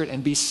the Spirit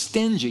and be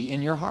stingy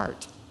in your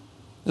heart.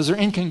 Those are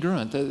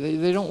incongruent.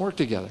 They don't work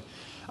together.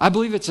 I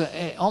believe it's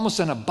almost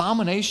an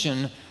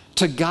abomination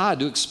to God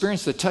to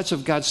experience the touch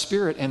of God's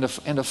Spirit and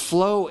to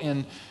flow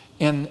in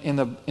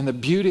the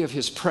beauty of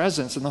His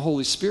presence and the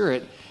Holy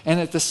Spirit, and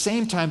at the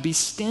same time be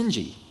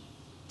stingy.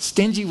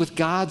 Stingy with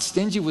God,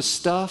 stingy with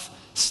stuff,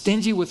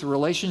 stingy with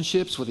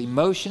relationships, with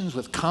emotions,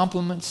 with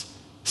compliments,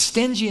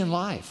 stingy in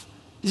life.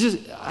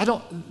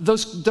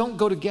 Those don't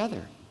go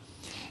together.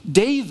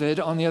 David,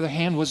 on the other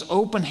hand, was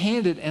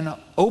open-handed and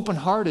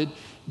open-hearted,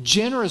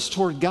 generous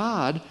toward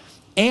God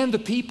and the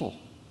people.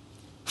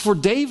 For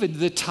David,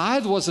 the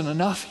tithe wasn't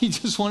enough. He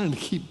just wanted to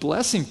keep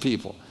blessing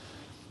people.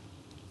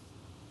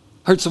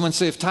 I heard someone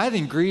say, if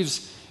tithing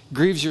grieves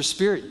your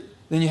spirit,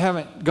 then you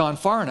haven't gone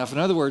far enough. In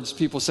other words,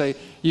 people say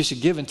you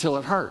should give until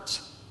it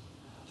hurts.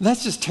 And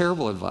that's just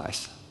terrible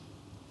advice.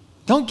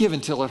 Don't give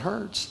until it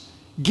hurts.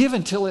 Give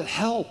until it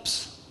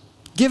helps.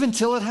 Give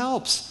until it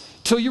helps,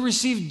 till you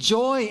receive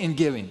joy in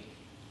giving.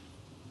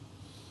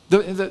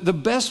 The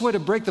best way to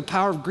break the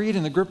power of greed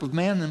and the grip of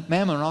mammon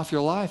off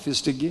your life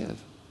is to give.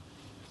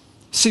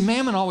 See,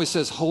 mammon always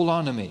says, hold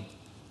on to me.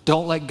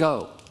 Don't let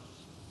go.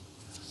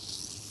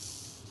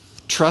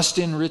 Trust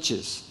in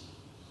riches.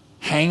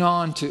 Hang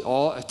on to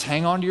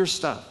your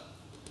stuff.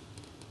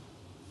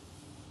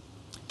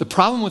 The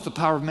problem with the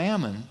power of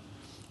mammon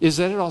is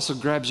that it also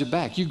grabs you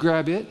back. You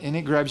grab it and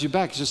it grabs you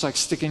back. It's just like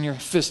sticking your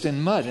fist in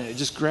mud, and it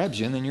just grabs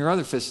you, and then your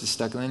other fist is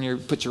stuck, and then you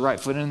put your right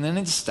foot in and then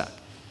it's stuck.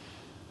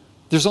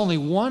 There's only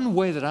one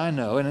way that I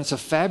know, and it's a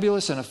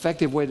fabulous and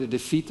effective way to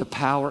defeat the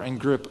power and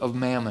grip of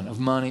mammon, of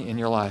money in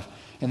your life.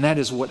 And that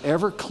is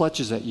whatever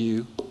clutches at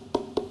you,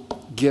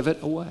 give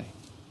it away.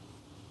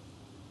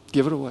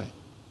 Give it away.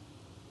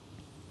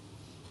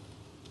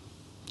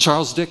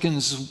 Charles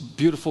Dickens'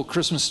 beautiful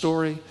Christmas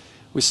story,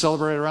 we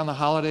celebrate around the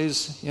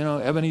holidays,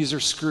 Ebenezer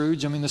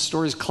Scrooge. I mean, the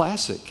story's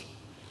classic.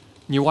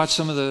 And you watch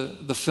some of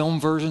the film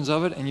versions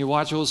of it, and you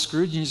watch old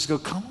Scrooge, and you just go,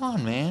 come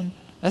on, man.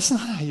 That's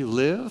not how you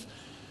live.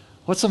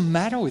 What's the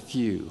matter with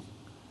you?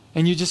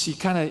 And you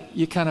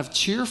kind of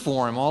cheer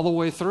for him all the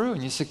way through,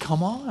 and you say,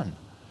 come on,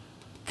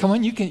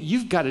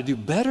 you've got to do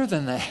better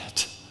than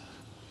that.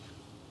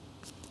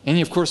 And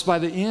of course, by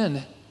the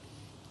end,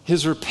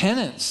 his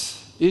repentance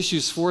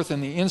issues forth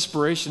in the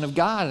inspiration of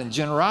God and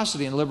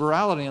generosity and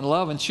liberality and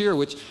love and cheer,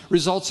 which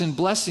results in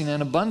blessing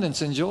and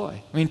abundance and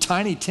joy. I mean,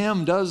 Tiny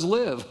Tim does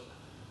live.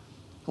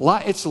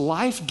 It's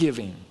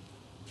life-giving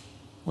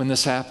when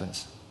this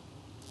happens.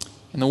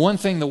 And the one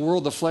thing the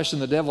world, the flesh,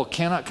 and the devil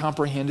cannot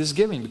comprehend is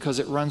giving, because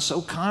it runs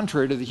so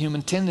contrary to the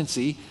human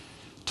tendency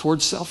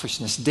towards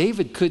selfishness.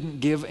 David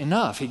couldn't give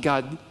enough. He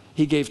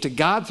gave to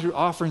God through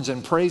offerings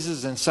and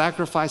praises and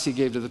sacrifice. He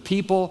gave to the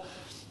people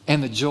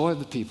and the joy of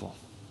the people.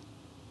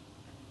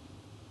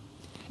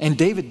 And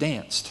David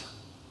danced.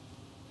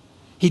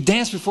 He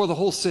danced before the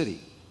whole city.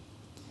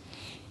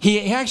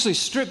 He actually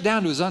stripped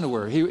down to his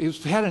underwear. He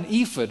had an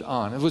ephod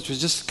on, which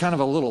was just kind of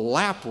a little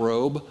lap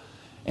robe.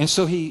 And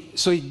so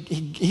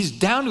he's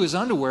down to his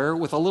underwear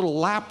with a little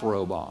lap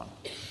robe on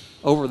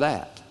over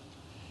that.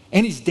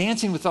 And he's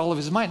dancing with all of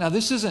his might. Now,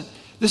 this isn't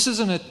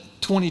a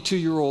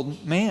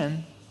 22-year-old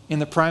man in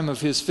the prime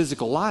of his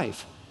physical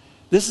life.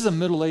 This is a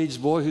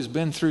middle-aged boy who's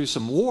been through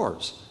some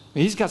wars. I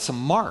mean, he's got some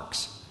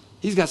marks.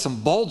 He's got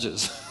some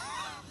bulges.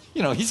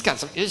 He's got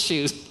some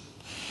issues.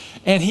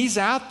 And he's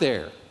out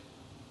there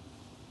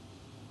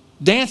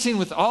dancing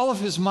with all of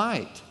his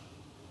might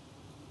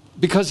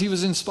because he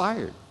was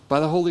inspired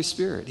by the Holy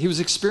Spirit. He was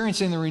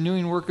experiencing the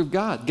renewing work of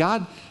God.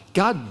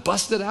 God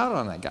busted out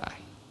on that guy,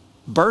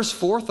 burst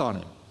forth on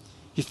him.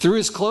 He threw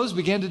his clothes,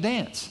 began to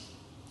dance.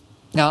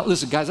 Now,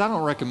 listen, guys, I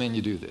don't recommend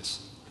you do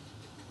this.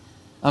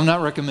 I'm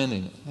not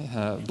recommending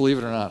it, believe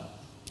it or not.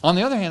 On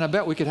the other hand, I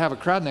bet we could have a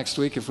crowd next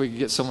week if we could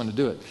get someone to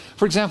do it.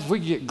 For example, if we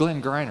could get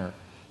Glenn Greiner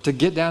to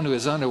get down to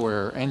his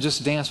underwear and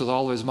just dance with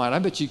all of his might, I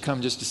bet you'd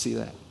come just to see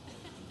that.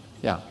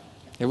 Yeah,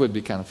 it would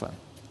be kind of fun.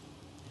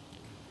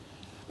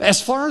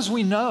 As far as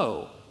we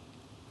know,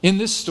 in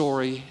this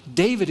story,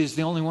 David is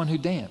the only one who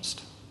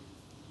danced,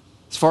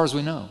 as far as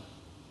we know.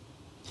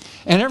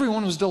 And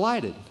everyone was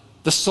delighted.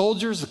 The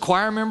soldiers, the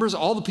choir members,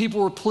 all the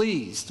people were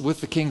pleased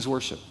with the king's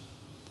worship.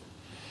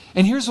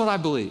 And here's what I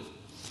believe.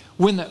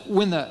 When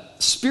the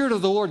Spirit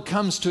of the Lord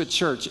comes to a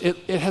church, it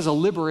has a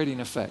liberating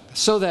effect,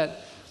 so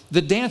that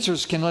the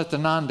dancers can let the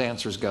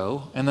non-dancers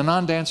go, and the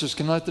non-dancers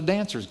can let the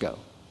dancers go.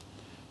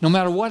 No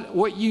matter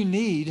what you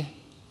need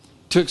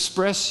to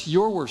express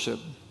your worship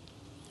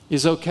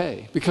is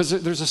okay, because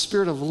there's a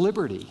spirit of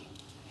liberty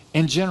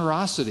and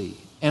generosity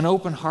and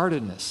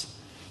open-heartedness.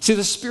 See,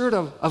 the Spirit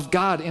of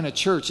God in a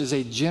church is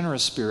a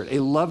generous spirit, a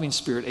loving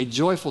spirit, a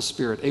joyful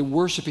spirit, a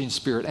worshiping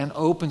spirit, an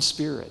open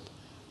spirit.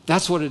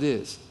 That's what it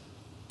is.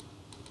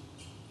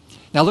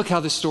 Now look how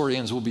this story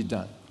ends. We'll be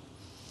done.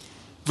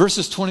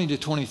 Verses 20 to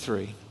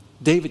 23,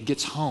 David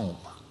gets home.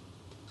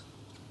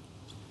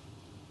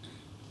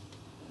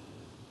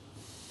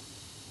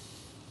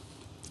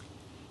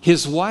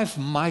 His wife,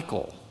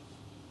 Michal,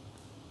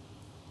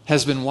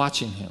 has been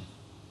watching him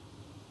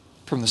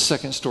from the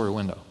second story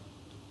window.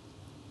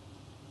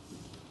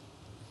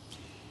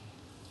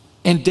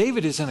 And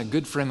David is in a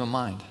good frame of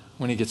mind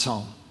when he gets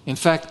home. In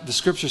fact, the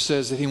scripture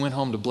says that he went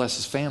home to bless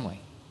his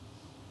family.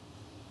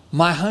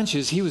 My hunch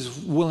is he was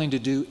willing to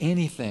do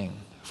anything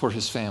for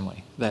his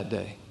family that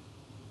day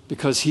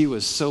because he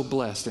was so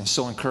blessed and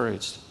so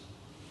encouraged.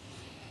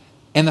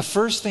 And the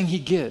first thing he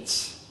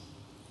gets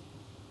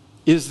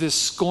is this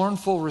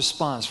scornful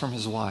response from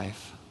his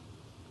wife.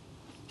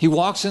 He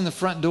walks in the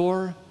front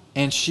door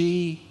and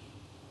she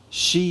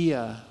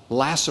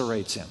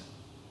lacerates him.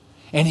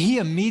 And he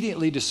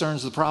immediately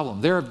discerns the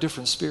problem. They're of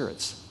different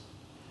spirits.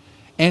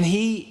 And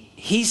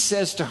he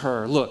says to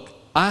her, look,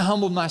 I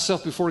humbled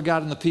myself before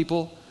God and the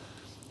people,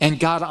 and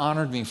God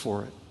honored me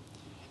for it.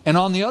 And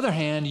on the other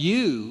hand,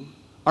 you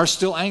are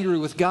still angry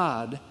with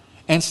God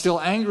and still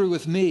angry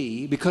with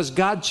me because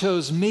God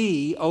chose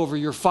me over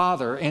your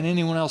father and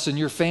anyone else in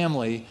your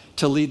family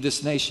to lead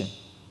this nation.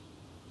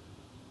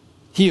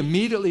 He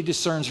immediately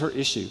discerns her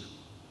issue.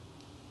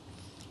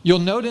 You'll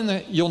note in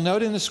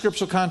the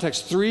scriptural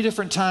context 3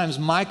 different times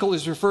Michal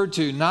is referred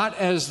to not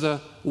as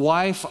the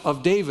wife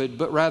of David,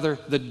 but rather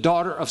the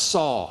daughter of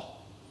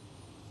Saul.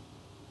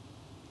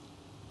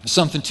 There's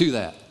something to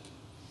that.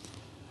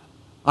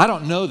 I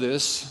don't know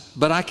this,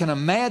 but I can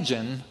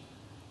imagine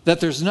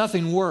that there's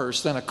nothing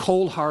worse than a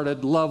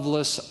cold-hearted,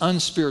 loveless,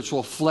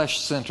 unspiritual,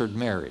 flesh-centered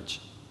marriage.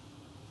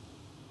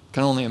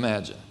 Can only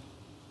imagine.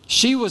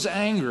 She was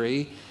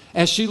angry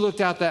as she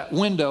looked out that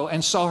window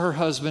and saw her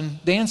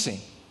husband dancing.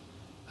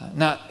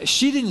 Now,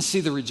 she didn't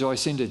see the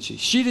rejoicing, did she?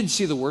 She didn't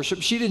see the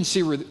worship. She didn't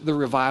see the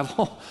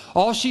revival.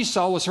 All she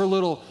saw was her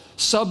little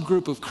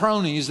subgroup of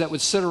cronies that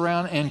would sit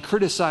around and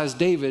criticize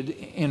David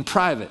in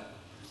private.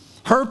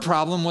 Her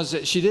problem was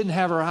that she didn't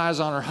have her eyes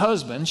on her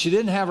husband. She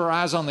didn't have her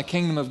eyes on the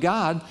kingdom of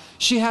God.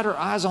 She had her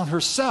eyes on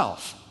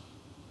herself.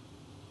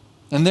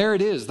 And there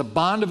it is, the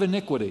bond of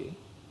iniquity,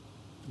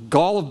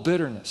 gall of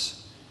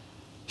bitterness.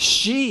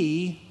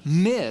 She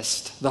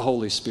missed the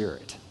Holy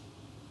Spirit.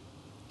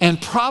 And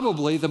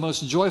probably the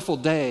most joyful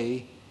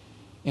day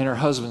in her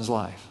husband's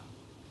life.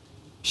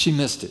 She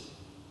missed it.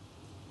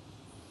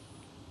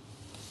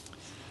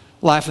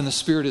 Life in the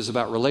Spirit is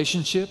about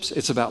relationships.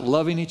 It's about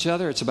loving each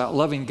other. It's about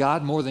loving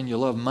God more than you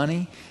love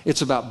money.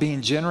 It's about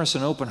being generous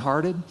and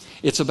open-hearted.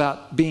 It's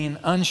about being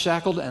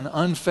unshackled and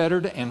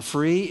unfettered and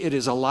free. It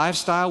is a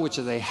lifestyle which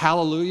is a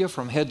hallelujah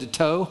from head to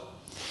toe.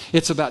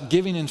 It's about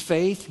giving in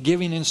faith,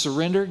 giving in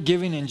surrender,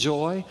 giving in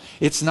joy.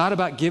 It's not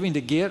about giving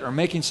to get or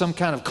making some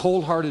kind of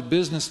cold-hearted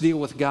business deal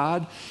with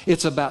God.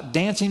 It's about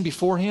dancing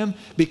before Him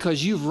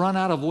because you've run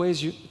out of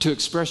ways to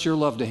express your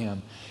love to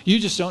Him. You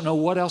just don't know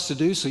what else to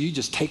do, so you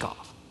just take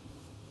off.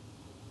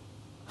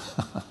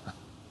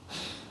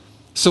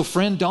 So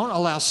friend, don't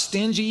allow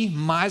stingy,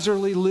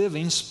 miserly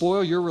living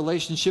spoil your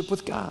relationship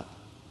with God.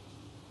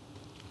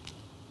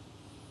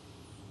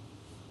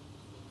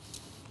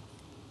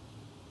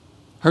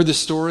 Heard the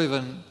story of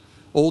an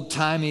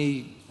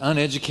old-timey,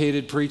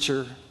 uneducated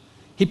preacher.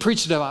 He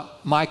preached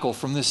about Michael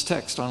from this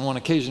text on one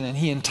occasion, and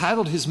he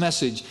entitled his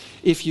message,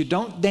 "If you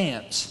don't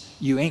dance,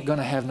 you ain't going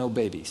to have no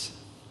babies."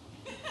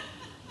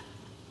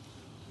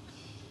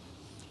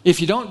 If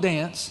you don't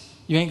dance,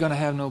 you ain't going to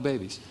have no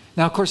babies.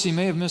 Now, of course, he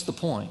may have missed the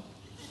point,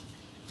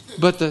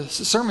 but the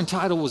sermon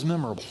title was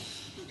memorable.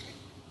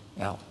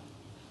 Now,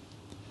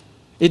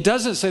 it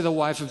doesn't say the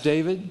wife of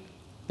David.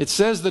 It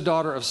says the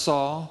daughter of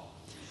Saul.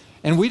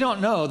 And we don't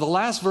know. The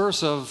last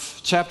verse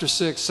of chapter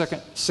 6, 2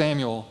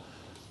 Samuel,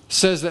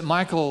 says that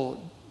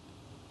Michal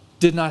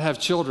did not have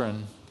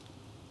children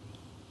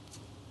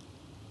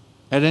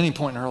at any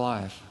point in her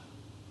life,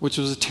 which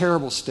was a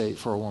terrible state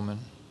for a woman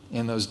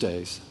in those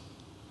days.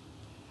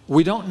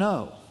 We don't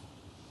know.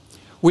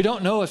 We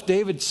don't know if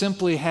David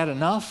simply had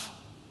enough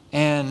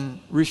and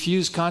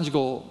refused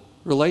conjugal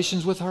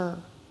relations with her.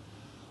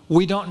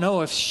 We don't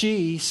know if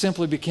she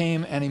simply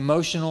became an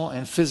emotional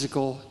and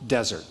physical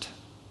desert.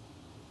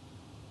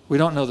 We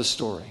don't know the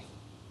story.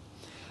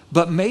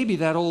 But maybe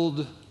that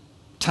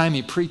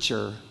old-timey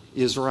preacher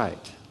is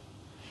right.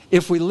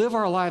 If we live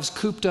our lives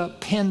cooped up,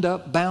 pinned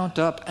up, bound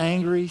up,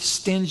 angry,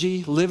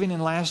 stingy, living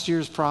in last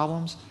year's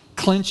problems,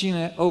 clenching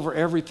it over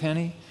every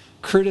penny,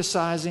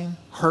 criticizing,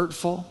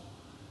 hurtful.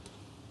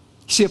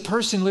 See, a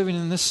person living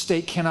in this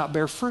state cannot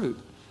bear fruit.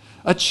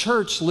 A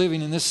church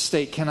living in this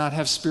state cannot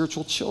have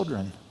spiritual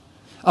children.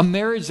 A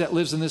marriage that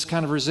lives in this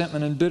kind of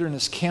resentment and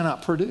bitterness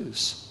cannot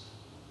produce.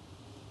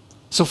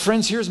 So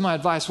friends, here's my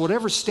advice.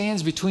 Whatever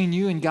stands between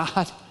you and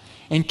God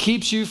and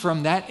keeps you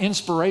from that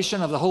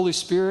inspiration of the Holy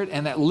Spirit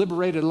and that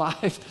liberated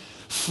life,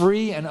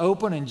 free and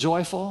open and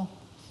joyful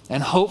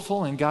and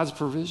hopeful in God's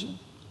provision,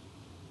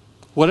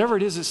 whatever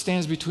it is that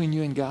stands between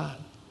you and God,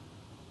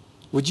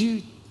 would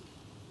you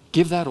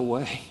give that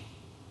away?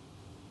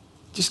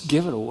 Just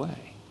give it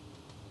away.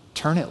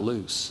 Turn it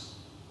loose.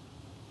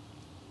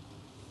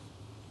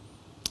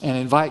 And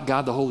invite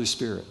God the Holy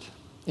Spirit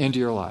into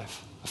your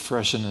life,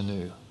 afresh and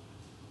anew.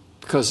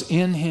 Because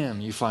in Him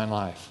you find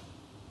life.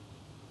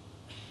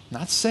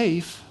 Not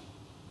safe,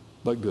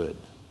 but good.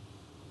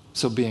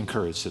 So be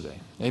encouraged today.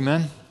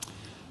 Amen?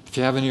 If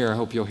you have an ear, I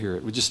hope you'll hear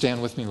it. Would you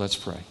stand with me? Let's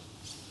pray.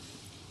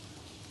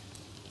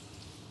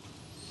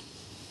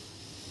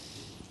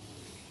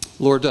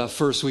 Lord,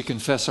 first we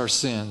confess our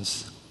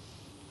sins.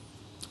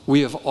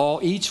 We have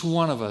each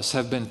one of us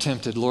have been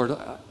tempted. Lord,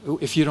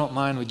 if you don't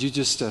mind, would you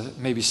just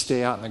maybe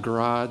stay out in the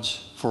garage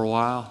for a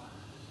while?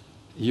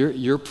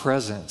 Your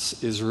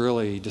presence is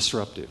really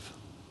disruptive.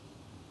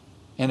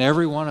 And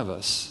every one of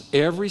us,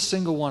 every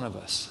single one of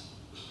us,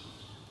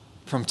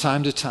 from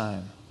time to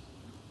time,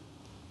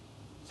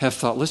 have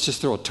thought, let's just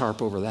throw a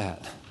tarp over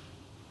that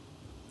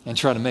and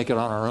try to make it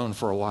on our own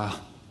for a while.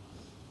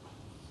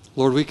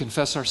 Lord, we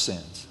confess our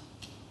sins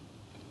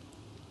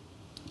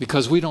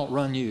because we don't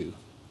run you,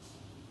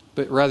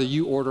 but rather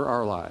you order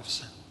our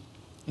lives.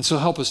 And so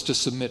help us to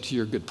submit to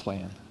your good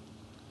plan.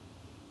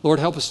 Lord,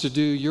 help us to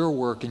do your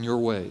work in your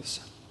ways.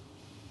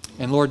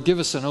 And Lord, give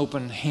us an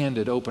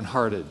open-handed,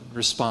 open-hearted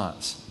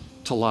response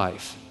to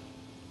life,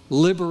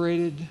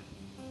 liberated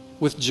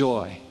with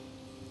joy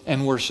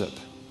and worship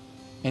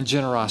and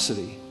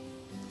generosity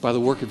by the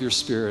work of your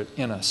Spirit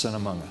in us and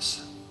among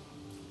us.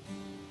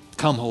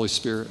 Come, Holy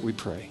Spirit, we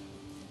pray.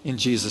 In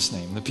Jesus'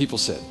 name. The people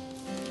said,